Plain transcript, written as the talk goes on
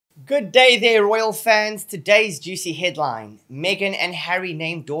Good day there, royal fans. Today's juicy headline: Meghan and Harry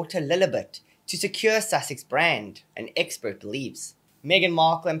name daughter Lilibet to secure Sussex brand, an expert believes. Meghan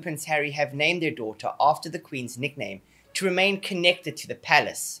Markle and Prince Harry have named their daughter after the Queen's nickname to remain connected to the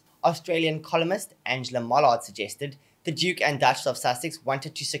palace. Australian columnist Angela Mollard suggested the Duke and Duchess of Sussex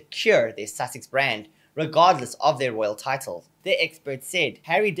wanted to secure their Sussex brand, regardless of their royal titles. The expert said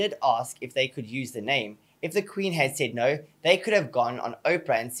Harry did ask if they could use the name. If the Queen had said no, they could have gone on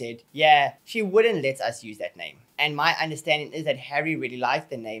Oprah and said, yeah, she wouldn't let us use that name. And my understanding is that Harry really liked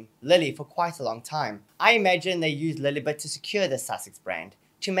the name Lily for quite a long time. I imagine they used Lilibet to secure the Sussex brand,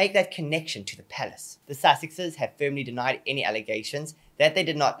 to make that connection to the palace. The Sussexes have firmly denied any allegations that they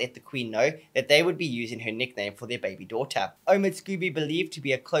did not let the Queen know that they would be using her nickname for their baby daughter. Omid Scooby, believed to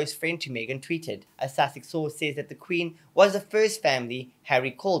be a close friend to Meghan, tweeted, a Sussex source says that the Queen was the first family Harry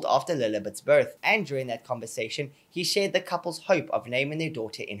called after Lilibet's birth, and during that conversation, he shared the couple's hope of naming their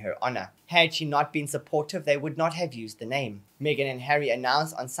daughter in her honor. Had she not been supportive, they would not have used the name. Meghan and Harry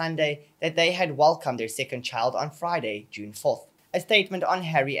announced on Sunday that they had welcomed their second child on Friday, June 4th. A statement on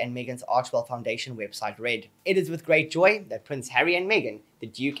Harry and Meghan's Archewell Foundation website read, "It is with great joy that Prince Harry and Meghan, the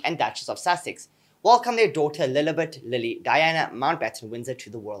Duke and Duchess of Sussex, welcome their daughter Lilibet Lily Diana Mountbatten Windsor to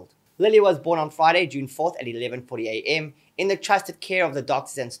the world." Lily was born on Friday, June 4th at 11:40 a.m. in the trusted care of the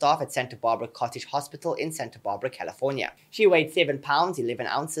doctors and staff at Santa Barbara Cottage Hospital in Santa Barbara, California. She weighed 7 pounds, 11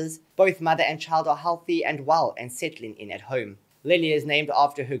 ounces. Both mother and child are healthy and well and settling in at home. Lily is named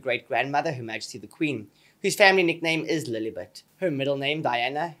after her great-grandmother, Her Majesty the Queen, whose family nickname is Lilibet. Her middle name,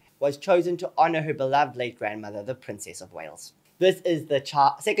 Diana, was chosen to honor her beloved late grandmother, the Princess of Wales. This is the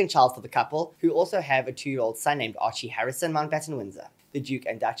second child for the couple, who also have a 2-year-old son named Archie Harrison Mountbatten Windsor. The Duke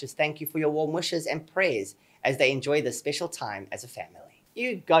and Duchess thank you for your warm wishes and prayers as they enjoy this special time as a family.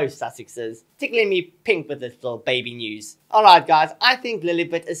 You go, Sussexes, tickling me pink with this little baby news. Alright guys, I think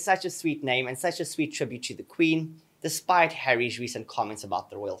Lilibet is such a sweet name and such a sweet tribute to the Queen. Despite Harry's recent comments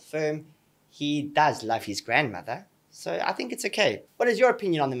about the royal firm, he does love his grandmother, so I think it's okay. What is your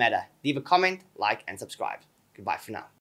opinion on the matter? Leave a comment, like, and subscribe. Goodbye for now.